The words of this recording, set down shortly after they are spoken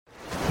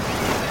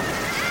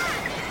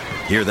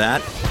Hear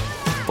that?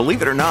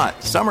 Believe it or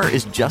not, summer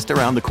is just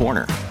around the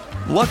corner.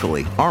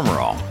 Luckily, Armor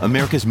All,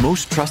 America's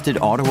most trusted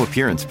auto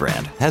appearance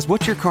brand, has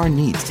what your car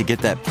needs to get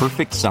that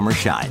perfect summer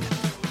shine.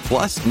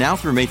 Plus, now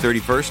through May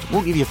 31st,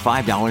 we'll give you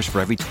 $5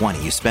 for every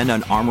 $20 you spend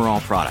on Armor All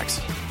products.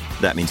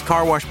 That means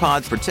car wash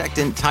pods,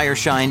 protectant, tire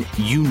shine,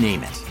 you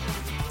name it.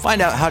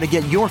 Find out how to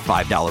get your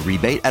 $5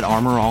 rebate at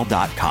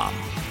armorall.com.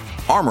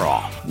 Armor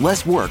All,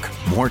 less work,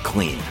 more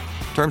clean.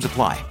 Terms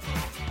apply.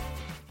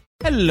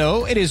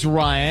 Hello, it is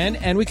Ryan,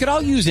 and we could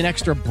all use an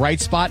extra bright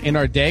spot in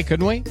our day,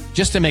 couldn't we?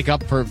 Just to make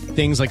up for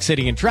things like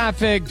sitting in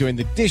traffic, doing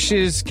the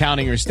dishes,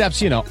 counting your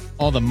steps,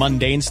 all the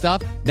mundane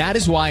stuff. That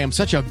is why I'm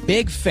such a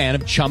big fan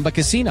of Chumba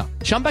Casino.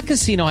 Chumba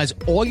Casino has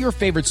all your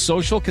favorite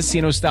social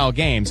casino-style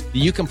games that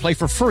you can play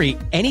for free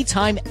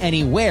anytime,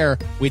 anywhere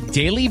with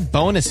daily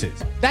bonuses.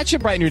 That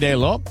should brighten your day a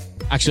little.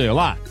 Actually, a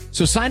lot.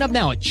 So sign up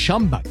now at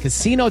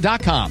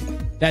ChumbaCasino.com.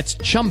 That's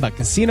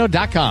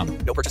ChumbaCasino.com.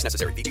 No purchase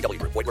necessary. VGW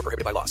Group. Void where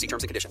prohibited by law. See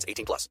terms and conditions.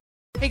 18+.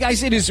 Hey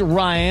guys, it is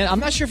Ryan. I'm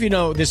not sure if you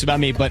know this about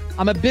me, but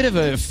I'm a bit of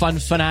a fun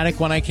fanatic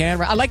when I can.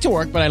 I like to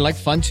work, but I like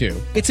fun too.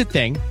 It's a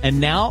thing. And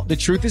now the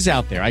truth is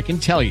out there. I can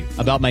tell you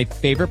about my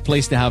favorite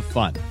place to have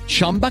fun.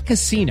 Chumba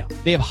Casino.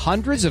 They have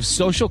hundreds of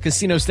social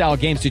casino style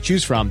games to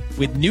choose from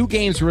with new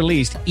games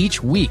released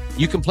each week.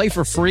 You can play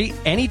for free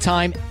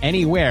anytime,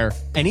 anywhere.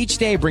 And each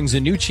day brings a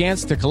new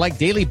chance to collect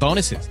daily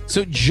bonuses.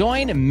 So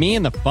join me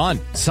in the fun.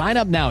 Sign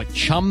up now at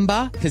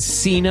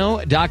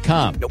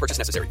ChumbaCasino.com. No purchase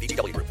necessary.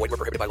 VGW Group. Void where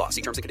prohibited by law.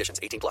 See terms and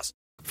conditions. 18+.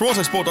 From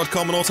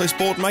Autosport.com and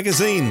Autosport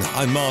Magazine,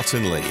 I'm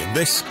Martin Lee, and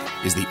this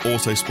is the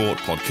Autosport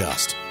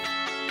Podcast.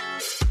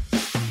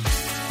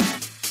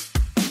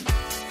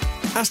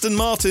 Aston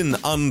Martin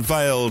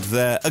unveiled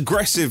their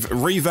aggressive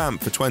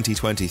revamp for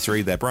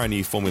 2023, their brand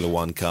new Formula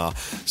One car,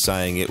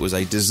 saying it was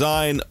a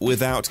design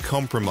without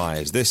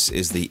compromise. This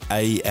is the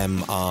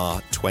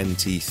AMR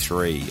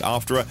 23.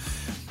 After a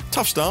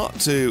tough start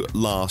to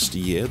last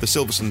year, the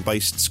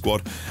Silverstone-based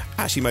squad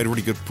actually made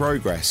really good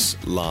progress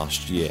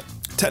last year.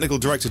 Technical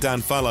director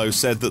Dan Fallow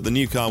said that the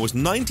new car was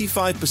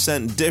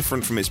 95%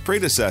 different from its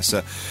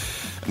predecessor,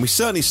 and we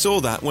certainly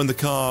saw that when the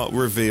car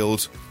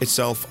revealed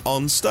itself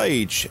on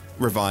stage.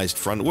 Revised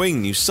front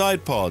wing, new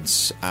side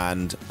pods,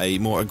 and a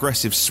more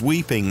aggressive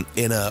sweeping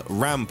inner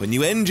ramp, a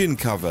new engine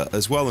cover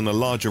as well, and a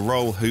larger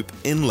roll hoop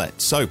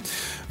inlet. So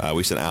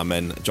we sent our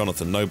men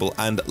Jonathan Noble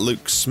and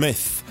Luke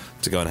Smith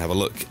to go and have a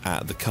look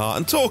at the car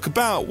and talk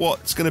about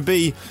what's going to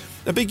be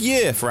a big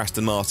year for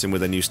Aston Martin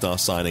with their new star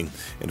signing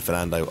in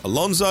Fernando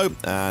Alonso.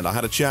 And I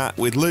had a chat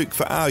with Luke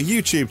for our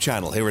YouTube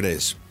channel. Here it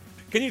is.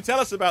 Can you tell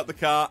us about the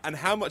car and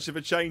how much of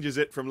a change is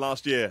it from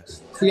last year?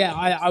 Yeah,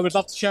 I would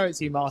love to show it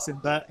to you, Martin,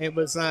 but it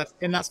was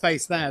in that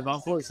space there, but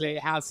unfortunately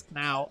it has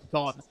now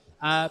gone.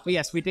 But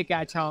yes, we did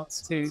get a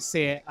chance to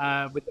see it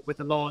with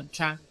the launch,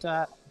 and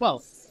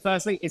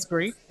firstly, it's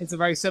green. It's a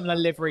very similar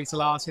livery to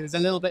last year. There's a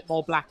little bit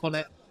more black on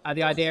it.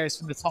 The idea is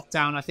from the top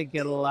down, I think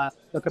it'll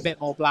look a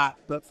bit more black,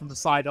 but from the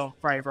side on,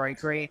 very, very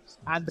green.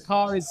 And the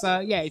car is,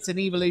 it's an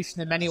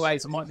evolution in many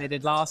ways on what they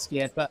did last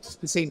year, but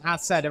the team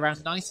has said around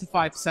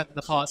 95% of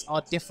the parts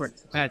are different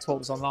compared to what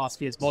was on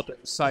last year's model.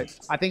 So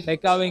I think they're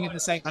going in the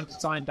same kind of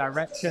design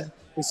direction.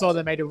 We saw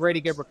they made a really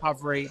good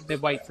recovery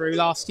midway through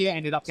last year,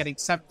 ended up getting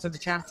 7th in the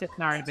championship,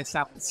 now in missed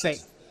out to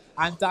 6th.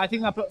 And I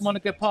think that put them on a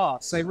good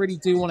path. So they really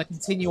do want to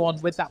continue on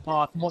with that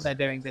path and what they're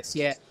doing this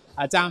year.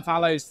 Dan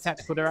Fallows,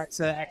 technical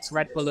director,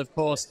 ex-Red Bull, of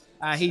course,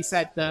 he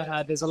said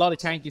that there's a lot of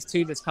changes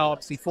to this car,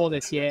 obviously, for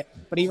this year,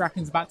 but he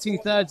reckons about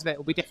 2/3 of it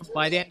will be different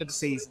by the end of the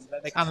season.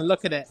 But they kind of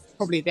look at it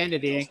probably at the end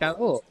of the year and go,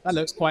 oh, that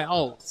looks quite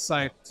old.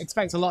 So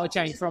expect a lot of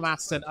change from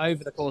Aston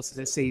over the course of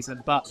this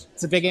season. But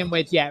to begin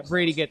with,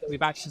 really good that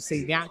we've actually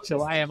seen the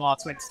actual AMR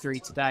 23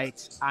 today.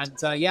 And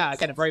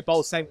again, a very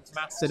bold statement from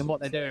Aston and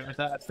what they're doing with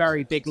a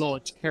very big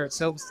launch here at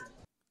Silverstone.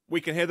 We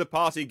can hear the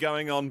party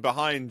going on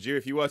behind you.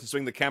 If you were to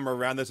swing the camera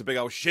around, there's a big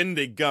old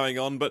shindig going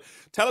on. But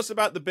tell us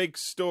about the big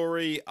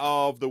story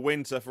of the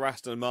winter for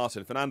Aston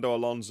Martin. Fernando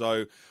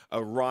Alonso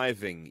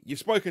arriving. You've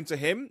spoken to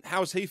him.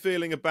 How's he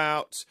feeling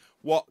about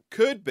what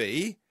could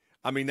be,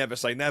 never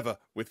say never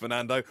with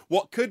Fernando,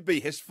 what could be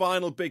his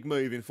final big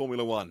move in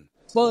Formula One?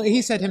 Well,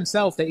 he said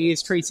himself that he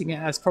is treating it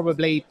as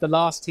probably the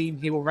last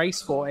team he will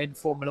race for in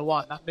Formula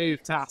One. That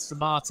move to Aston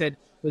Martin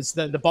was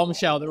the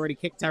bombshell that really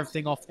kicked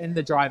everything off in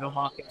the driver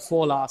market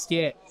for last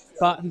year.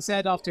 But he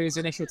said after his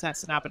initial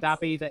test in Abu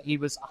Dhabi that he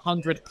was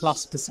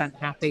 100+%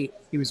 happy.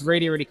 He was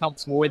really, really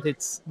comfortable with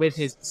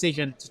his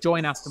decision to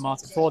join Aston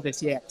Martin for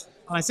this year.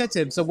 And I said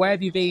to him, so where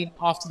have you been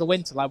after the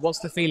winter? Like, what's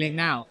the feeling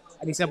now?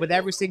 And he said, with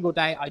every single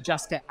day, I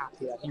just get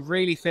happier. He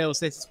really feels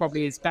this is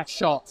probably his best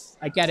shot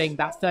at getting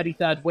that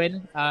 33rd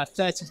win.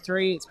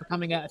 33, it's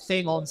becoming a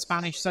thing on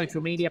Spanish social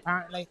media,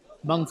 apparently,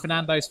 among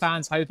Fernando's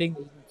fans, hoping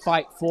he can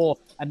fight for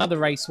another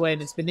race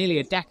win. It's been nearly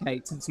a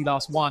decade since he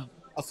last won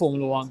a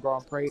Formula One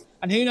Grand Prix.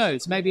 And who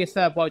knows, maybe a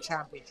third World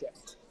Championship.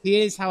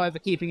 He is, however,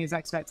 keeping his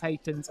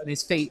expectations and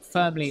his feet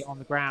firmly on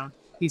the ground.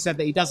 He said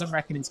that he doesn't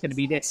reckon it's going to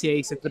be this year.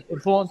 He said the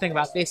important thing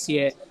about this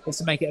year is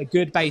to make it a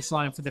good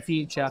baseline for the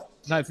future.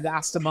 No, for the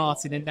Aston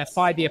Martin in their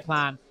 5-year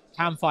plan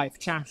can fight for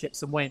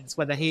championships and wins,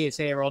 whether he is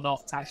here or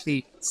not, to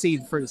actually see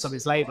the fruits of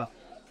his labour.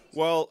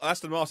 Well,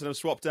 Aston Martin have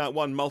swapped out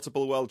one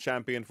multiple world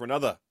champion for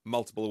another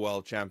multiple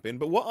world champion.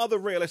 But what are the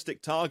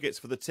realistic targets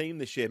for the team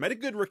this year? Made a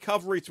good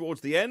recovery towards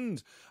the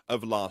end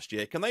of last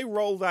year. Can they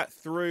roll that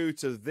through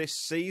to this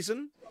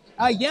season?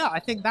 Yeah,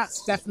 I think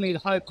that's definitely the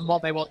hope and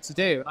what they want to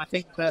do. And I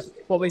think that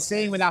what we're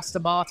seeing with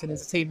Aston Martin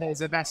is a team that is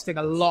investing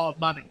a lot of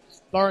money.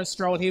 Lawrence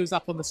Stroll, he was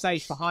up on the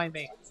stage behind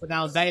me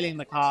without unveiling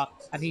the car,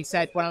 and he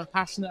said, when I'm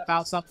passionate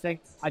about something,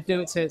 I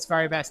do it to its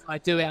very best, and I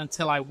do it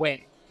until I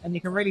win. And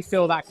you can really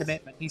feel that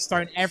commitment. He's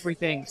thrown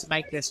everything to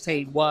make this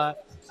team work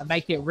and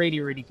make it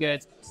really, really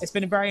good. It's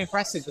been very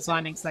impressive, the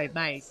signings they've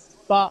made.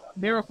 But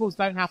miracles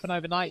don't happen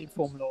overnight in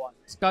Formula One.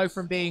 To go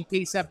from being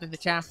P7 in the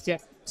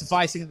championship to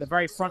fighting at the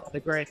very front of the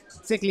grid,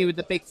 particularly with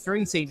the big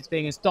three teams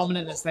being as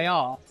dominant as they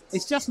are,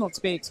 it's just not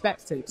to be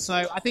expected.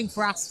 So I think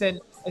for Aston,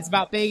 it's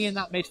about being in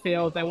that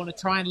midfield. They want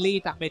to try and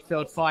lead that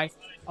midfield fight.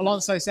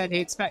 Alonso said he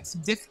expects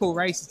some difficult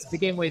races to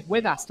begin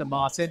with Aston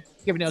Martin,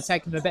 given it'll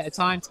take him a bit of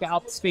time to get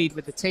up to speed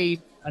with the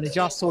team and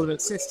adjust all of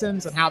its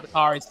systems and how the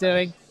car is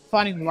doing,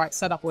 finding the right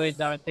setup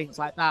window and things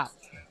like that.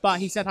 But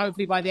he said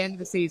hopefully by the end of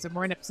the season,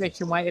 we're in a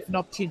position where if an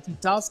opportunity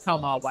does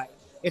come our way,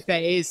 if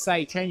there is,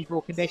 say,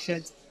 changeable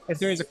conditions, if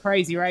there is a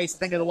crazy race,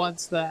 think of the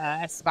ones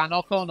that Esteban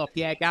Ocon or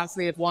Pierre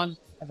Gasly have won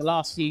in the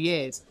last few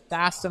years, that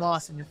Aston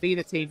Martin can be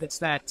the team that's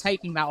there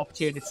taking that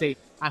opportunity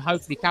and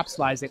hopefully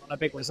capitalising on a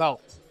big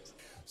result.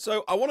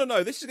 So I want to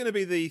know, this is going to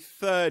be the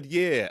third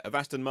year of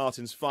Aston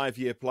Martin's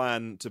 5-year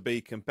plan to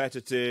be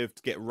competitive,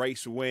 to get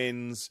race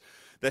wins.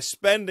 They're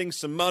spending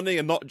some money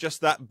and not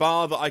just that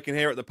bar that I can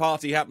hear at the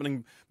party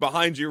happening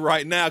behind you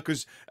right now.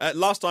 Because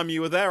last time you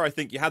were there, I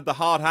think you had the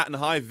hard hat and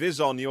high vis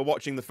on. You were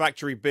watching the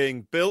factory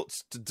being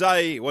built.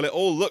 Today, well, it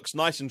all looks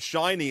nice and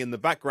shiny in the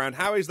background.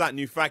 How is that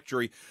new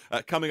factory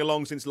coming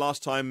along since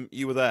last time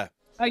you were there?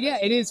 Yeah,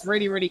 it is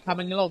really, really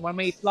coming along. When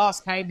we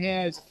last came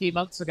here, it was a few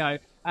months ago,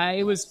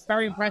 it was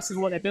very impressive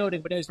what they're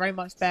building, but it was very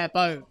much bare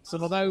bones.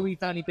 And although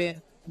we've only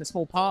been in a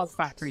small part of the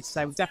factory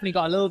today, we've definitely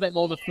got a little bit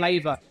more of a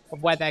flavour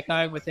of where they're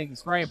going with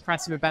things. Very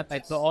impressive event they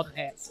put on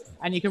here.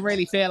 And you can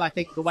really feel, I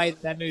think, the way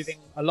that they're moving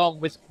along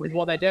with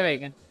what they're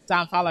doing. And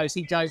Dan Fallows,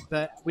 he joked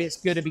that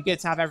it's going to be good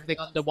to have everything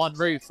under one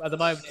roof. At the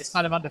moment, it's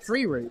kind of under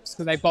three roofs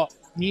because they've got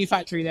a new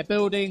factory they're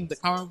building, the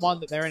current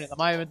one that they're in at the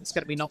moment, it's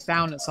going to be knocked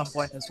down at some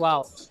point as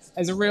well.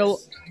 There's a real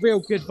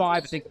good vibe,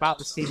 I think, about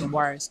this team and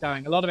where it's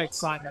going. A lot of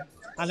excitement.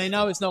 And they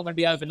know it's not going to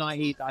be overnight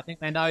either. I think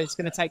they know it's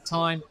going to take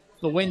time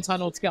for the wind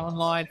tunnel to get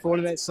online, for all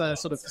of its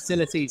sort of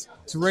facilities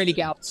to really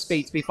get up to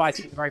speed, to be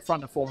fighting at the very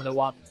front of Formula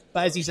One.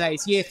 But as you say,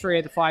 it's year 3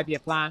 of the 5-year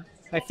plan.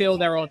 They feel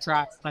they're on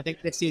track. And I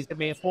think this year is going to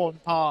be an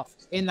important part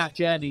in that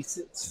journey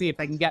to see if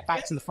they can get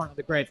back to the front of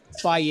the grid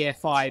by year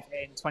 5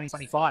 in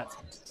 2025.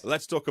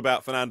 Let's talk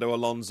about Fernando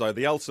Alonso,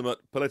 the ultimate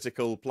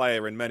political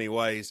player in many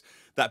ways.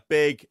 That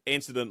big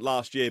incident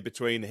last year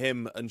between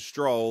him and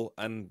Stroll,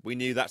 and we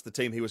knew that's the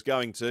team he was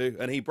going to,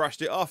 and he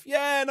brushed it off.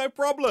 Yeah, no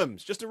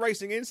problems, just a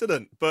racing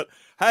incident. But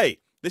hey,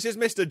 this is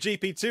Mr.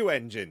 GP2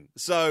 engine,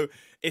 so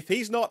if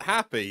he's not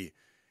happy,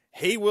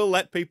 he will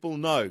let people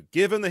know.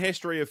 Given the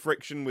history of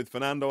friction with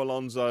Fernando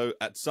Alonso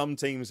at some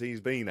teams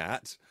he's been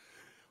at,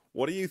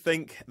 what do you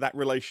think that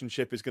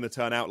relationship is going to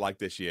turn out like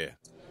this year?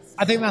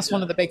 I think that's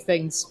one of the big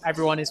things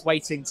everyone is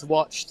waiting to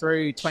watch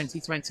through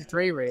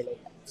 2023, really.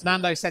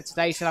 Fernando said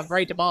today, he said, I'm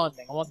very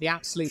demanding. I want the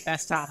absolute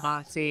best out of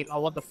my team. I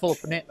want the full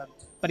commitment.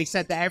 But he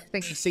said that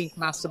everything he's seen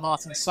from Aston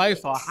Martin so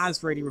far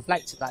has really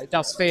reflected that. It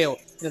does feel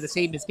that the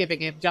team is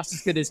giving him just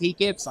as good as he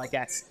gives, I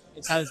guess,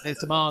 in terms of his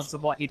demands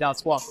and what he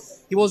does want.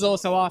 He was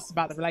also asked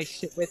about the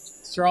relationship with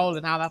Stroll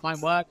and how that might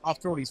work.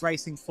 After all, he's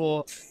racing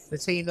for the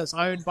team that's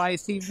owned by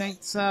his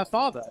teammate's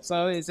father.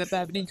 So it's a bit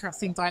of an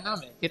interesting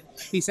dynamic.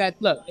 He said,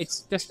 look,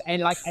 it's just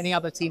like any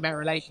other teammate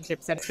relationship.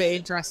 He said it's a bit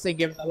interesting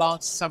given that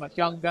Lance is so much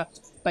younger.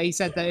 But he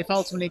said that if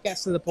ultimately it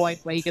gets to the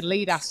point where he can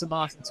lead Aston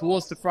Martin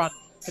towards the front,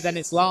 but then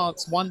it's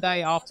Lance one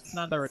day after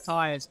Fernando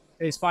retires,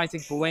 who's fighting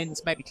for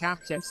wins, maybe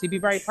championships, he'd be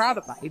very proud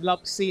of that. He'd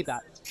love to see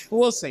that. But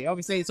we'll see.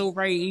 Obviously, it's all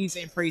very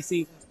easy in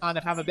pre-season to kind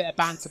of have a bit of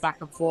banter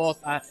back and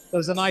forth. There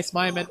was a nice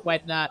moment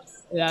when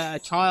a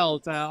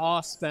child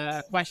asked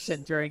a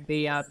question during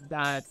the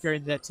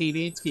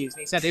TV interviews.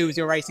 And he said, who was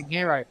your racing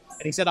hero?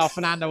 And he said,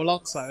 Fernando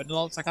Alonso. And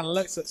Alonso kind of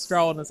looks at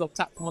Stroll and sort of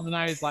tapped him on the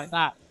nose like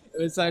that.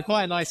 It was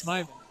quite a nice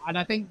moment. And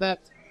I think that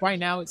right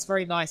now it's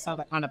very nice to have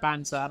that kind of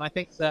banter. And I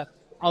think that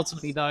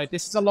ultimately, though,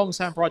 this is a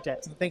long-term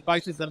project. And I think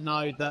both of them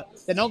know that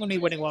they're not going to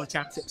be winning world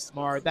championships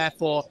tomorrow.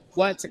 Therefore,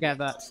 work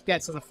together,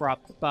 get to the front.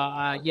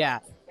 But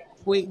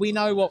we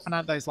know what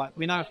Fernando's like.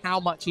 We know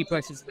how much he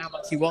pushes and how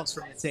much he wants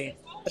from the team.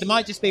 But it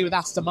might just be with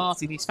Aston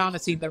Martin. He's found a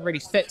team that really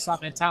fits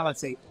that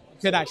mentality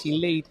and could actually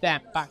lead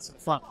them back to the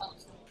front.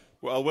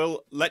 Well,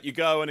 we'll let you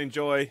go and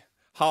enjoy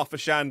half a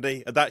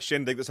shandy at that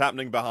shindig that's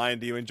happening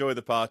behind you. Enjoy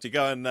the party.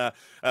 Go and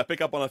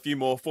pick up on a few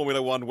more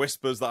Formula One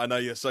whispers that I know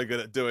you're so good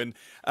at doing.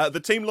 The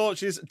team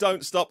launches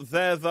don't stop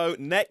there, though.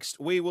 Next,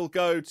 we will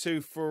go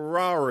to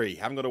Ferrari.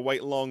 Haven't got to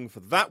wait long for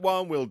that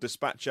one. We'll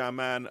dispatch our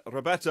man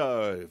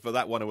Roberto for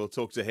that one, and we'll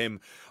talk to him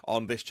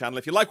on this channel.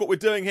 If you like what we're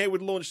doing here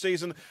with Launch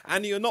Season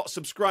and you're not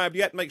subscribed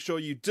yet, make sure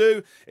you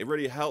do. It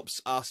really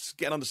helps us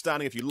get an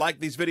understanding. If you like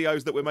these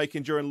videos that we're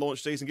making during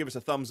Launch Season, give us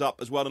a thumbs up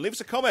as well, and leave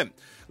us a comment.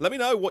 Let me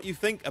know what you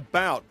think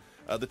about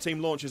the team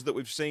launches that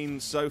we've seen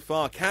so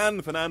far.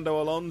 Can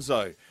Fernando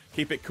Alonso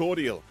keep it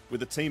cordial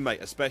with a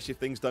teammate, especially if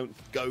things don't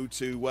go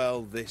too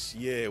well this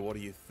year? What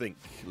do you think?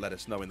 Let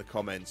us know in the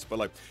comments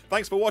below.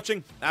 Thanks for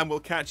watching, and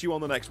we'll catch you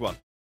on the next one.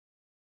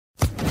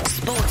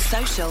 Sports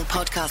Social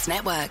Podcast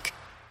Network.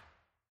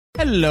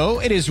 Hello,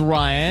 it is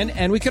Ryan,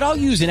 and we could all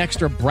use an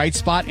extra bright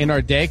spot in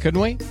our day, couldn't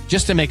we?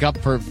 Just to make up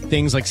for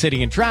things like sitting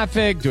in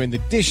traffic, doing the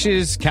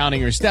dishes, counting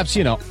your steps,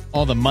 you know,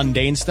 all the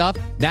mundane stuff.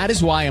 That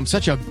is why I'm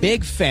such a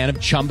big fan of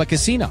Chumba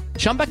Casino.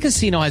 Chumba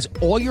Casino has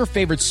all your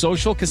favorite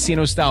social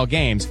casino-style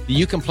games that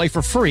you can play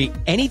for free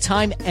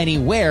anytime,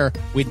 anywhere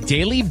with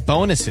daily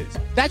bonuses.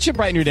 That should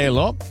brighten your day a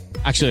little.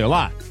 Actually, a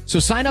lot. So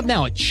sign up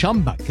now at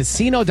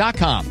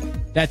ChumbaCasino.com.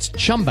 That's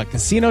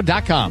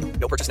ChumbaCasino.com.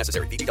 No purchase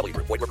necessary. VGW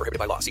Group. Void where prohibited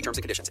by law. See terms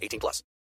and conditions. 18+.